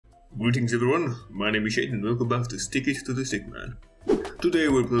Greetings everyone, my name is Shane and welcome back to Stick It to the Stickman. Today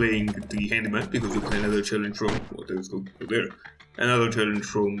we're playing the Handyman because we play another challenge from, another challenge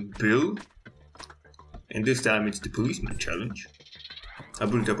from Bill. And this time it's the policeman challenge. I'll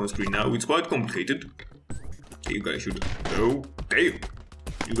put it up on screen now, it's quite complicated. You guys should, you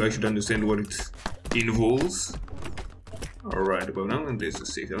guys should understand what it involves. Alright, about now, and there's a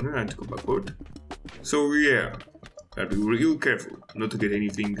safe down there, I have to go backward. So yeah, gotta be real careful not to get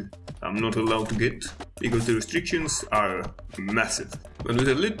anything I'm not allowed to get, because the restrictions are massive. But with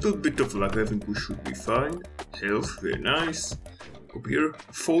a little bit of luck I think we should be fine. Health, very nice. Up here,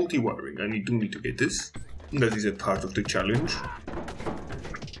 faulty wiring, I do need to get this. That is a part of the challenge.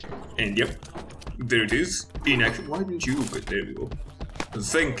 And yep, there it is, in action. Why didn't you get there? We go.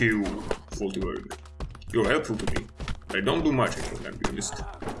 Thank you, faulty wiring. You're helpful to me. I don't do much, I can be honest.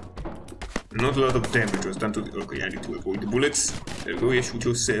 Not a lot of damage was done to the... Okay, I need to avoid the bullets. There we go, yeah, shoot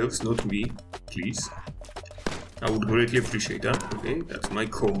yourselves, not me, please. I would greatly appreciate that. Okay, that's my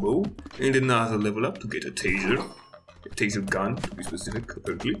combo. And another level up to get a taser. A taser gun, to be specific,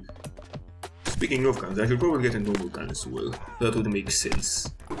 apparently. Speaking of guns, I should probably get a normal gun as well. That would make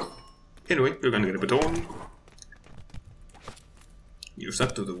sense. Anyway, we're gonna get a baton. You're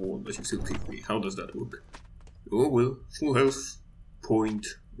stuck to the wall, but you still kick me. How does that work? Oh well, full health, point,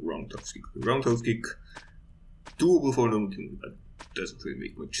 roundhouse kick. Roundhouse kick, doable for normal team. That doesn't really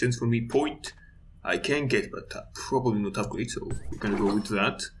make much sense for me. Point, I can get, but probably not upgrade, so we're gonna go with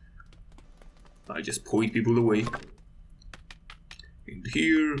that. I just point people away. And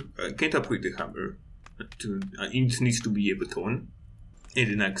here, I can't upgrade the hammer. It needs to be a baton.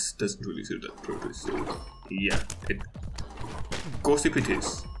 And an axe doesn't really serve that purpose, so yeah. Gossip it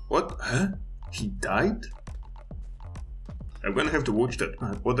is. What? Huh? He died? I'm gonna have to watch that.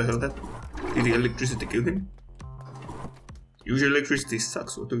 What the hell happened? Did the electricity kill him? Usually electricity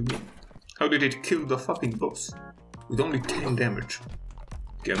sucks, what do you mean? How did it kill the fucking boss? With only 10 damage.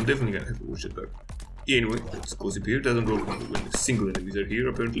 Okay, I'm definitely gonna have to watch that back. Anyway, let's gossip here. Doesn't roll when single enemies are here,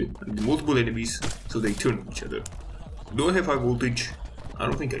 apparently. And multiple enemies, so they turn on each other. Do I have high voltage? I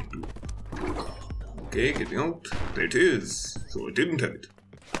don't think I do. Okay, getting out. There it is. So I didn't have it.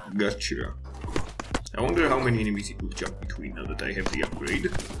 Gotcha. I wonder how many enemies it will jump between now that I have the upgrade.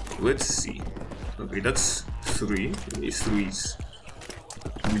 Let's see. Okay, that's 3. It's 3s.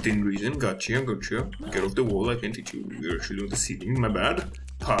 Within reason. Gotcha, gotcha. Get off the wall, I can't hit you. You're actually on the ceiling, my bad.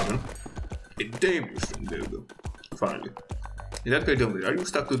 Pardon. Damn, you're strong. There we go. Finally. Is that guy down there? Are you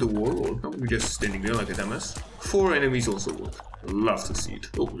stuck to the wall or are you just standing there like a dumbass? 4 enemies also work. Love to see it.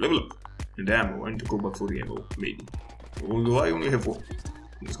 Oh, level up. And ammo. I need to go back for the ammo, maybe. Although I only have 1.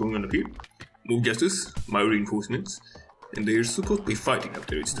 What's going on up here? Move justice, my reinforcements, and they're supposed to be fighting up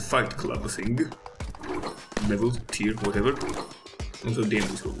there. It's the fight club thing. Level, tier, whatever. Also, damn,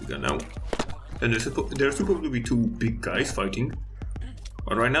 this is what we got now. And there are supposed to be 2 big guys fighting.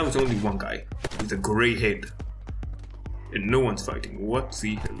 But right now it's only 1 guy with a grey head. And no one's fighting. What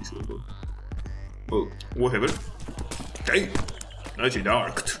the hell is going on? Well, whatever. Hey! That's it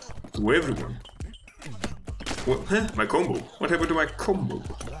arced to everyone. What? Huh? My combo? What happened to my combo?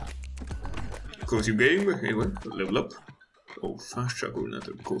 Cozy game, anyway, level up. Oh, fast track or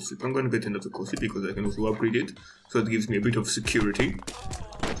another gossip. I'm gonna get another gossip because I can also upgrade it. So it gives me a bit of security.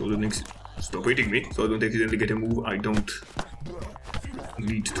 So the next... Stop hitting me, so I don't accidentally get a move I don't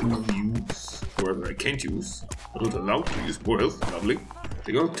need to use. Or I can't use. I'm not allowed to use more health, lovely.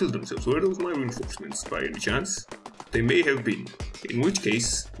 They all kill themselves. Were those my reinforcements by any chance? They may have been. In which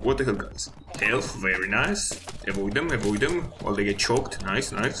case, what the hell guys? Health, very nice. Avoid them, while they get choked.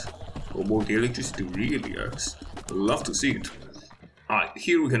 Nice, nice. Oh boy, the electricity really hurts. Love to see it. Alright,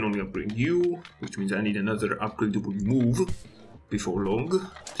 here we can only upgrade you, which means I need another upgradable move before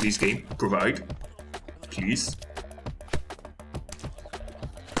long. Please game, provide. Please.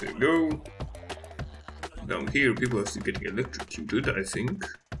 There we go. Down here, people are still getting electrocuted, I think.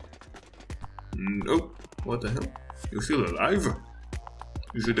 Nope. What the hell? You're still alive?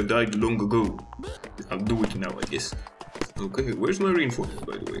 You should have died long ago. I'll do it now, I guess. Okay, where's my reinforcements,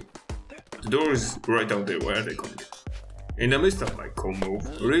 by the way? The door is right down there, where are they coming? And I messed up my combo.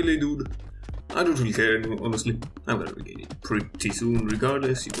 Really, dude? I don't really care, honestly. I'm gonna regain it pretty soon,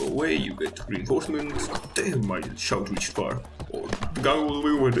 regardless. You go away, you get reinforcements. Damn, my shout reached far. Oh, the guy all the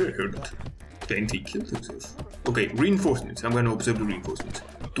way over there heard it. Can't he kill himself? Okay, reinforcements. I'm gonna observe the reinforcements.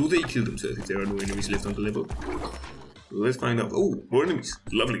 Do they kill themselves if there are no enemies left on the level? Let's find out. Oh, more enemies.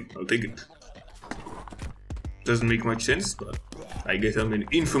 Lovely, I'll take it. Doesn't make much sense, but I guess I'm an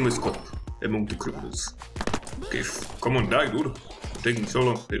infamous cop among the criminals. Okay, come on, die, dude. Taking so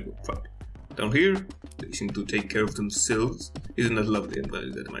long. There we go, fuck. Down here, they seem to take care of themselves. Isn't that lovely? I'm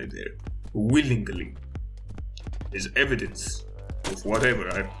glad that I'm there. Willingly. There's evidence of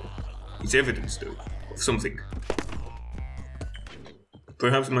whatever. It's evidence, though, of something.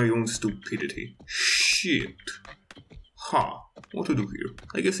 Perhaps my own stupidity. Shit. Ha. What to do here?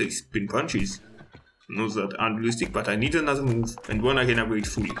 I guess they spin punches. Not that unrealistic, but I need another move, and one I can upgrade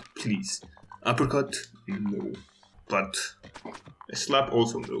fully. Please. Uppercut? No. But a slap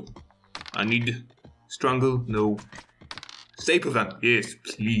also no. I need strangle? No. Staple gun? Yes,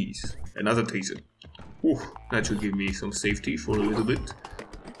 please. Another taser. Ooh, that should give me some safety for a little bit.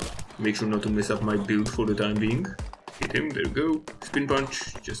 Make sure not to mess up my build for the time being. Hit him, there we go. Spin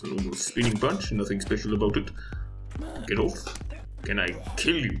punch, just a normal spinning punch, nothing special about it. Get off. Can I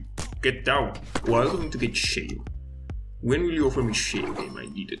kill you? Get down. Oh, I also need to get shale. When will you offer me shale, game? I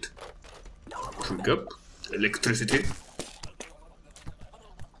need it. Trick up. Electricity.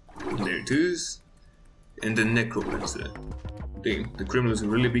 There it is. And the necromancer. Dang, the criminals will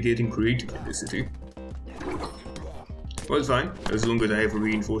really be getting creative in this city. Well, it's fine, as long as I have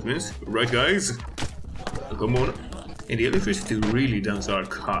reinforcements. Right, guys? Come on. And the electricity really does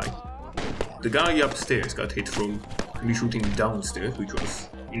arc high. The guy upstairs got hit from me shooting downstairs, which was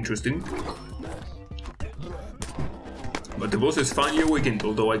interesting. But the boss is finally awakened,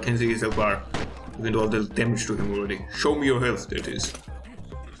 although I can see so far, even though I've dealt damage to him already. Show me your health, there it is.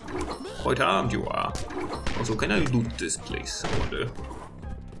 Quite armed you are. Also, can I loot this place, I wonder?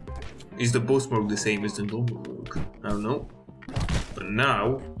 Is the boss mode the same as the normal work? I don't know. But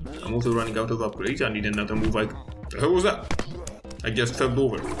now, I'm also running out of upgrades. I need another move. The hell was that? I just fell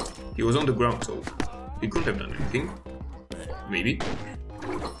over. He was on the ground, so he couldn't have done anything. Maybe.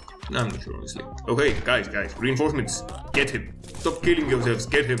 I'm not sure, honestly. Okay, guys, reinforcements. Get him. Stop killing yourselves.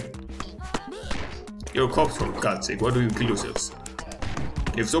 Get him. You're cops, for God's sake. Why do you kill yourselves?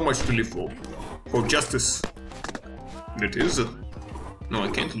 You have so much to live for. For justice. That is. No, I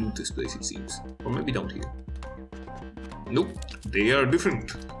can't loot this place, it seems. Or maybe down here. Nope, they are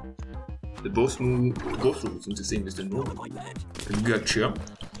different. The boss room isn't the same as the normal one. Gotcha.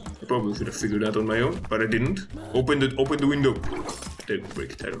 I probably should have figured that on my own, but I didn't. Open the window. There we go,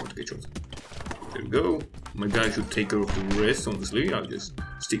 break it. I don't want to get shot. There we go. My guy should take care of the rest, honestly. I'll just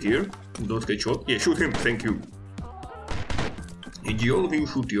stick here. Don't get shot. Yeah, shoot him, thank you. And all of you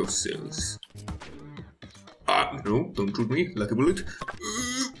shoot yourselves. Ah, no, don't shoot me, like a bullet.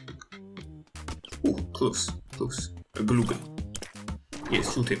 Oh, close. A glue gun.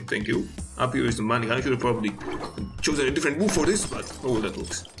 Yes, shoot him, thank you. Up here is the money. I should have probably chosen a different move for this, but oh, that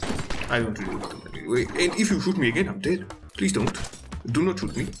works. I don't really want them anyway. And if you shoot me again, I'm dead. Please don't. Do not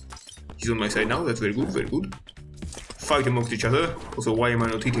shoot me. He's on my side now, that's very good, very good. Fight amongst each other. Also, why am I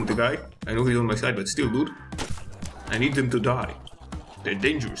not hitting the guy? I know he's on my side, but still, dude. I need them to die. They're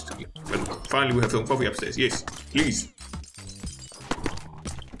dangerous to me. But finally we have some coffee upstairs. Yes, please.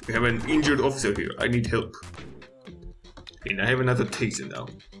 We have an injured officer here. I need help. And I have another taser now.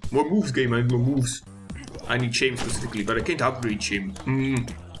 More moves, game, I need more moves. I need shame specifically, but I can't upgrade shame.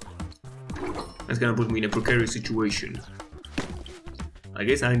 That's gonna put me in a precarious situation. I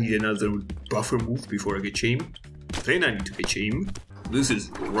guess I need another buffer move before I get shame. Then I need to get shame. This is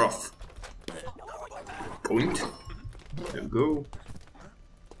rough. Point. There we go.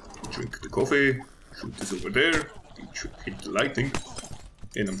 Drink the coffee. Shoot this over there. Hit the lightning.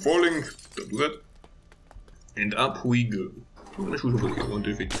 And I'm falling. Don't do that. And up we go. I'm gonna shoot over here. I wonder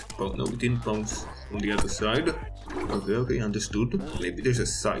if it bounced. No, it didn't bounce on the other side. Okay, understood. Maybe there's a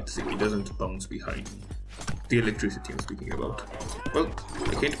side thing. It doesn't bounce behind the electricity I'm speaking about. Well,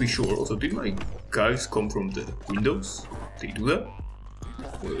 I can't be sure. Also, did my guys come from the windows? They do that?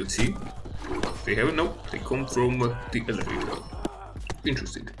 Well, let's see. They haven't. No, they come from the elevator.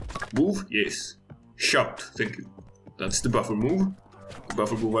 Interesting. Move? Yes. Shout. Thank you. That's the buffer move. The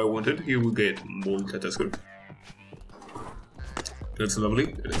buffer move I wanted. Here we get more catastrophe. That's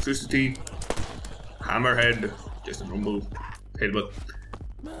lovely. Electricity. Hammerhead. Just a normal headbutt.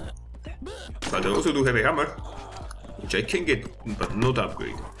 But I also do have a hammer, which I can get, but not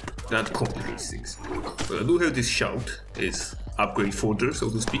upgrade. That complicates things. But I do have this shout, is upgrade fodder, so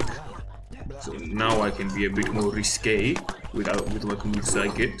to speak. So now I can be a bit more risque with what moves I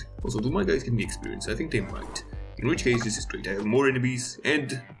get. Also, do my guys give me experience? I think they might. In which case, this is great. I have more enemies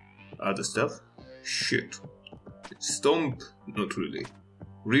and other stuff. Shit. Stomp? Not really.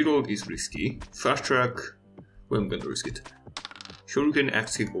 Reroll is risky. Fast track? Well, I'm gonna risk it. Shuriken,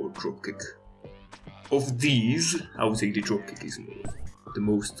 axe kick, or dropkick. Of these, I would say the dropkick is the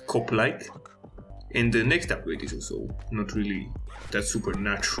most cop-like. And the next upgrade is also not really that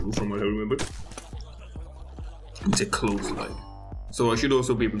supernatural from what I remember. It's a clothesline. So I should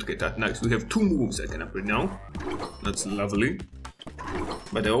also be able to get that. Nice, we have 2 moves I can upgrade now. That's lovely.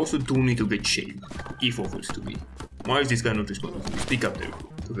 But I also do need to get shame, if offers to me. Why is this guy not responding to me? Speak up there.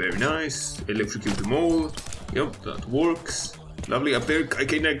 Very nice. Electrocute them all. Yep, that works. Lovely, up there.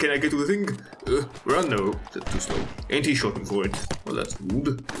 Can I get to the thing? Run, no. That's too slow. And he shot me for it. Well, that's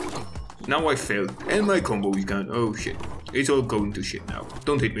good. Now I fell. And my combo is gone. Oh, shit. It's all going to shit now.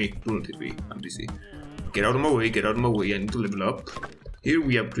 Don't hit me. Do not hit me. I'm busy. Get out of my way. Get out of my way. I need to level up. Here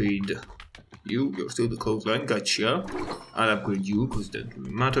we upgrade you. You're still the clothesline. Gotcha. I'll upgrade you because that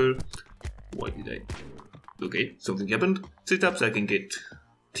doesn't matter. Why did I? Okay, something happened. Sit-ups, I can get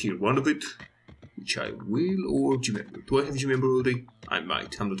tier 1 of it. Which I will, or G-Member. Do I have G-Member already? I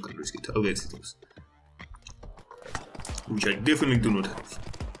might. I'm not gonna risk it. I'll get sit-ups. Which I definitely do not have.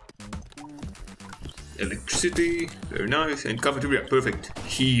 Electricity, very nice. And cafeteria, perfect.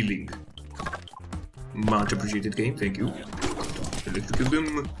 Healing. Much appreciated game, thank you. Electrocute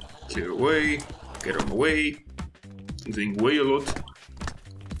them. Clear away. Get out of my way. I'm saying way a lot.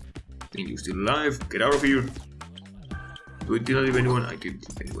 Think you're still alive. Get out of here. Did I leave anyone? I didn't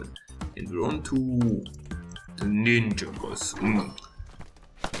leave anyone. And we're on to the ninja boss.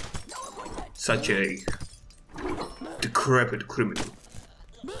 Such a decrepit criminal.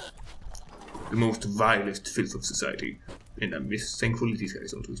 The most vilest filth of society. And I miss, thankfully these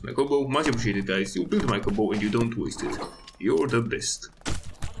guys don't waste my combo. Much appreciated, guys. You build my combo and you don't waste it. You're the best.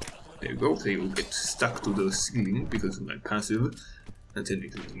 There you go. They will get stuck to the ceiling because of my passive. That's an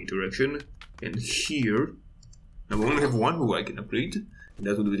interesting interaction. And here, now we only have 1 who I can upgrade. And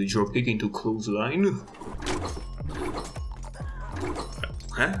that will be the dropkick into clothesline.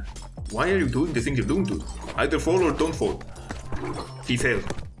 Huh? Why are you doing the things you're doing, dude? Either fall or don't fall. He fell.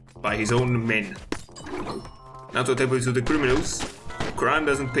 By his own men. That's what happens to the criminals. Crime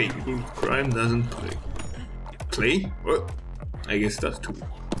doesn't pay, people. Crime doesn't play. Play? Well, I guess that's too.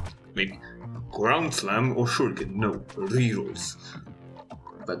 Maybe. Ground slam or shuriken? No. Rerolls.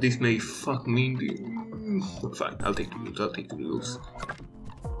 But this may fuck me. Well, fine, I'll take the rules. I'll take the rules.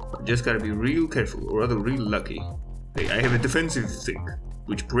 But just gotta be real careful, or rather real lucky. Hey, I have a defensive thing,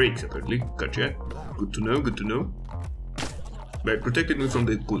 which breaks apparently. Gotcha. Good to know, good to know. But it protected me from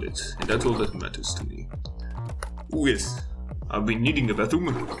the bullets, and that's all that matters to me. Oh yes, I've been needing a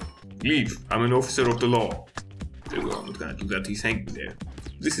bathroom. Leave, I'm an officer of the law. There we go, I'm not gonna do that, he's hanging there.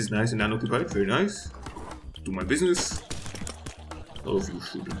 This is nice and unoccupied, very nice. Do my business. All of you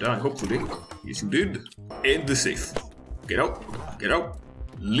should die, hopefully. Yes, you did. And the safe. Get out, get out.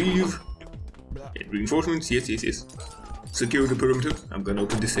 Leave. And reinforcements, yes, yes, yes. Secure the perimeter, I'm gonna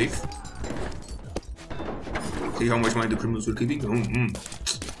open the safe. See how much money the criminals were keeping?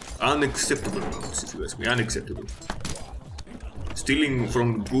 Unacceptable amounts, if you ask me. Unacceptable. Stealing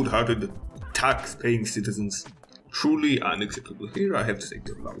from good-hearted, tax-paying citizens. Truly unacceptable. Here I have to take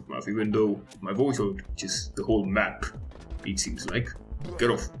the loud mouth, even though my voice or just the whole map, it seems like. Get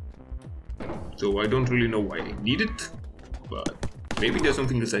off. So I don't really know why I need it, but maybe there's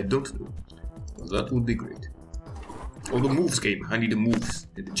something that I don't know. Well, that would be great. Oh, the moves game. I need the moves.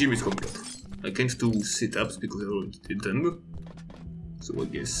 And the gym is coming up. I can't do sit-ups because I already did them. So I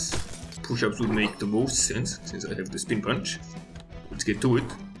guess push-ups would make the most sense since I have the spin punch. Let's get to it.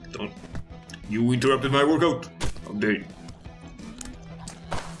 Don't. You interrupted my workout. How dare you?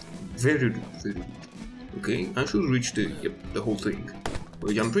 Very good, very good. Okay, I should reach the whole thing.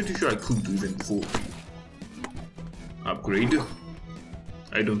 Well, I'm pretty sure I could do even before. Upgrade.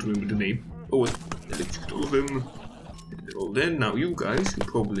 I don't remember the name. Oh well, electrocute all of them. They're all dead. Now you guys should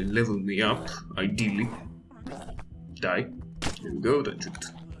probably level me up, ideally. Die. There we go, that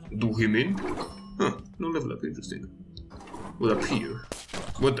should do him in. Huh, no level up, interesting. Well, up here.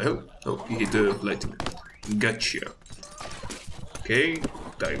 What the hell? Oh, he hit the lightning. Gotcha. Okay,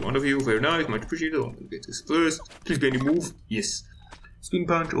 die 1 of you, very nice, much appreciated. I'm gonna get this first. Please be any move. Yes. Spin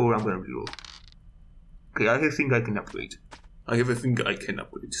punch or I'm gonna reroll. Okay, I have a thing I can upgrade. I have a thing I can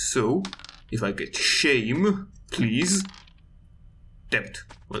upgrade. So, if I get shame, please. Damn it.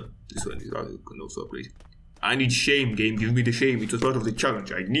 Well, this one is I can also upgrade. I need shame, game. Give me the shame. It was part of the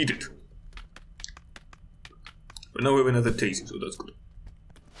challenge. I need it. But now we have another taste, so that's good.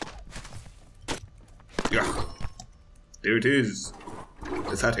 Yeah. There it is.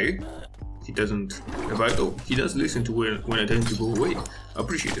 The fatty. He doesn't abide. Oh, he does listen to when I tell him to go away.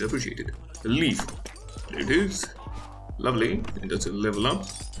 Appreciate it, appreciate it. Leave. There it is. Lovely. And that's a level up.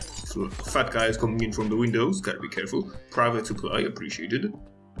 So fat guys coming in from the windows. Gotta be careful. Private supply. Appreciated.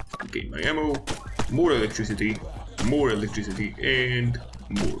 Gain my ammo. More electricity. More electricity. And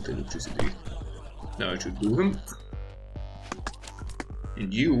more electricity. Now I should do him.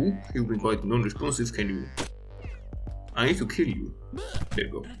 And you've been quite non-responsive. Can you? I need to kill you. There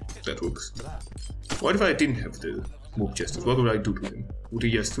you go. That works. What if I didn't have the mob justice? What would I do to him? Would he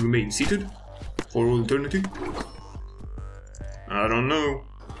just remain seated for all eternity? I don't know.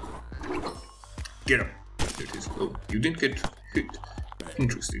 Get up. There it is. Oh, you didn't get hit.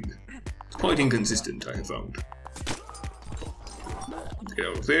 Interesting. It's quite inconsistent, I have found. Get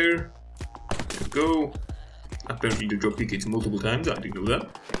out of there. There we go. Apparently the drop kick hits multiple times. I didn't know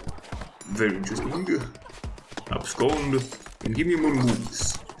that. Very interesting. Abscond. And give me more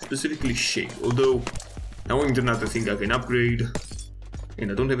moves. Specifically Shake. Although, knowing another thing I can upgrade.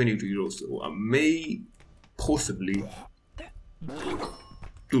 And I don't have any heroes, so I may possibly...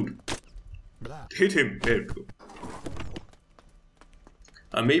 Dude. Hit him. There we go.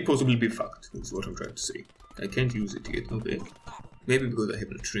 I may possibly be fucked, is what I'm trying to say. I can't use it yet, okay. Maybe because I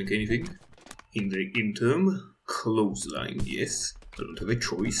haven't drank anything. In the interim, clothesline, yes. I don't have a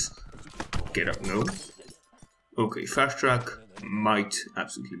choice. Get up now. Okay, fast track might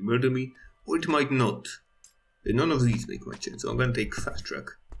absolutely murder me, or it might not. And none of these make much sense, so I'm gonna take fast track.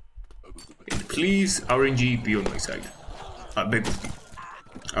 And please, RNG, be on my side. I beg of you.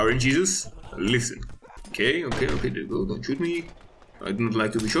 RNGesus, listen. Okay, there you go, don't shoot me. I do not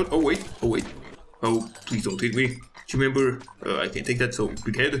like to be shot. Oh wait. Oh, please don't hit me. Do you remember? I can't take that, so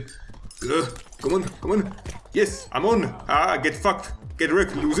big head. Come on. Yes, I'm on. Ah, get fucked. Get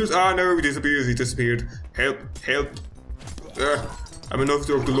wrecked, losers. Ah, no, he disappeared. Help. I'm an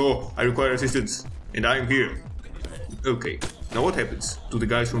officer of the law. I require assistance. And I am here. Okay, now what happens? Do the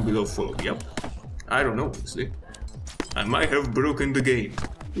guys from below follow me up? I don't know, honestly. I might have broken the game,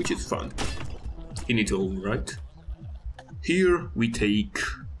 which is fun. In its own right. Here we take...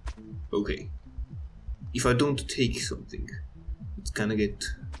 Okay. If I don't take something, it's gonna get...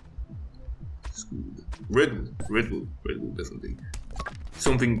 screwed. Red Bull, definitely.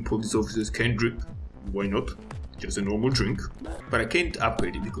 Something police officers can drink. Why not? Just a normal drink. But I can't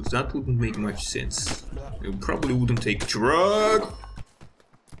upgrade it because that wouldn't make much sense. It probably wouldn't take drug.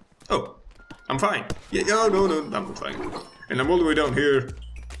 Oh, I'm fine. Yeah, no, I'm not fine. And I'm all the way down here.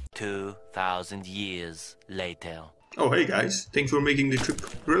 2,000 years later. Oh, hey guys, thanks for making the trip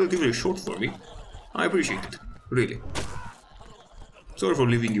relatively short for me. I appreciate it, really. Sorry for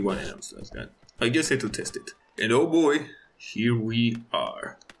leaving you unannounced like that. I just had to test it. And oh boy, here we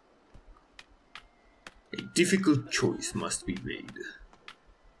are. A difficult choice must be made.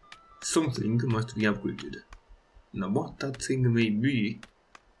 Something must be upgraded. Now what that thing may be,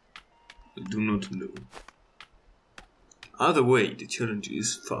 I do not know. Either way, the challenge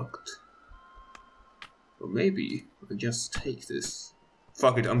is fucked. Or maybe I just take this.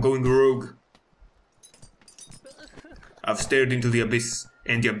 Fuck it, I'm going rogue. I've stared into the abyss,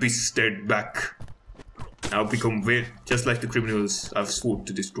 and the abyss stared back. I'll become just like the criminals I've sworn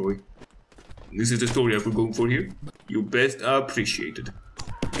to destroy. This is the story I've been going for here. You best are appreciated.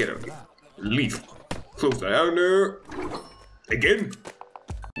 Get out of here. Leave. Close the eye. Oh no. Again?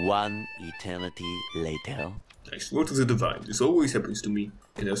 One eternity later. I swear to the divine, this always happens to me.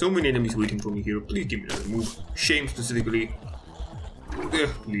 And there are so many enemies waiting for me here. Please give me another move. Shame specifically.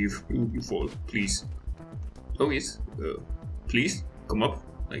 Leave. You fall. Please. Oh yes. Please. Come up.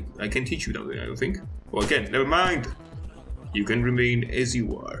 I can teach you down there, I don't think. Oh, I can. Never mind. You can remain as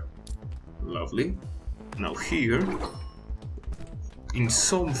you are. Lovely. Now here, in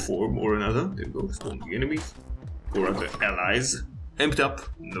some form or another, there we go, spawn the enemies, or other allies. Amped up?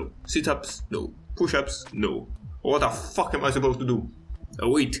 No. Sit-ups? No. Push-ups? No. What the fuck am I supposed to do?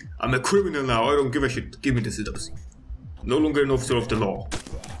 Oh wait, I'm a criminal now, I don't give a shit. Give me the sit-ups. No longer an officer of the law,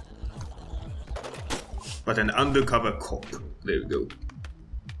 but an undercover cop. There we go.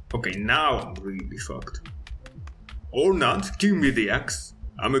 Okay, now I'm really fucked. Or not, give me the axe.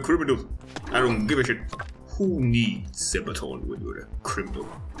 I'm a criminal. I don't give a shit. Who needs a baton when you're a criminal?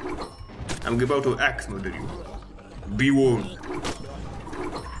 I'm about to axe murder you. Be warned.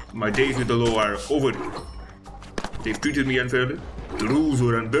 My days with the law are over. They've treated me unfairly. The rules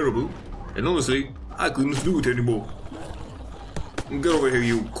were unbearable. And honestly, I couldn't do it anymore. Get over here,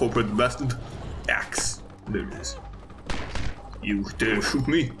 you corporate bastard. Axe. There it is. You dare shoot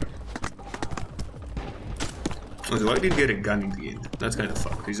me? So I didn't get a gun in the end. That's kind of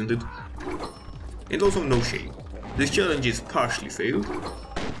fucked, isn't it? And also no shame. This challenge is partially failed.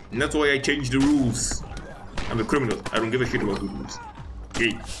 And that's why I changed the rules. I'm a criminal. I don't give a shit about the rules.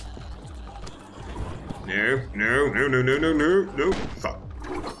 Okay. No. Fuck.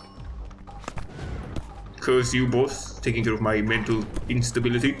 Curse you, boss. Taking care of my mental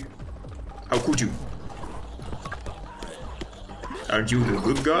instability. How could you? Aren't you the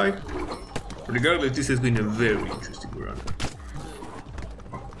good guy? Regardless, this has been a very interesting run.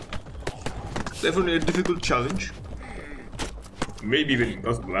 Definitely a difficult challenge. Maybe even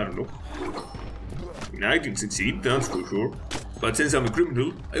impossible, I don't know. I mean, I can succeed, that's for sure. But since I'm a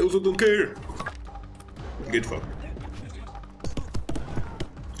criminal, I also don't care. Get fucked.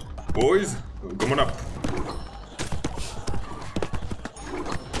 Boys, come on up.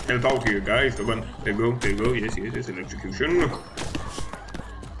 Help out here, guys. Come on. There you go. Yes, electrocution.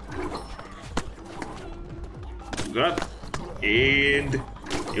 Do that. And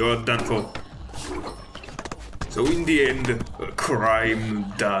you're done for. So in the end, crime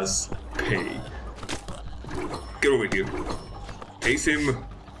does pay. Get over here. Face him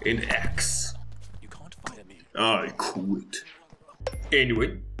in X. You can't fire me. I quit.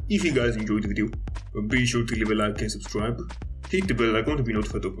 Anyway, if you guys enjoyed the video, be sure to leave a like and subscribe. Hit the bell icon to be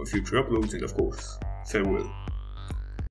notified of my future uploads, and of course, farewell.